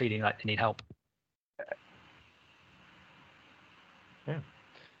feeling like they need help. Yeah,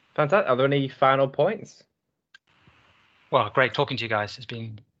 fantastic. Are there any final points? Well, great talking to you guys. It's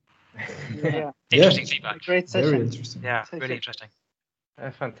been Yeah. interesting feedback. Great session. Very interesting. Yeah, really interesting.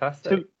 Fantastic.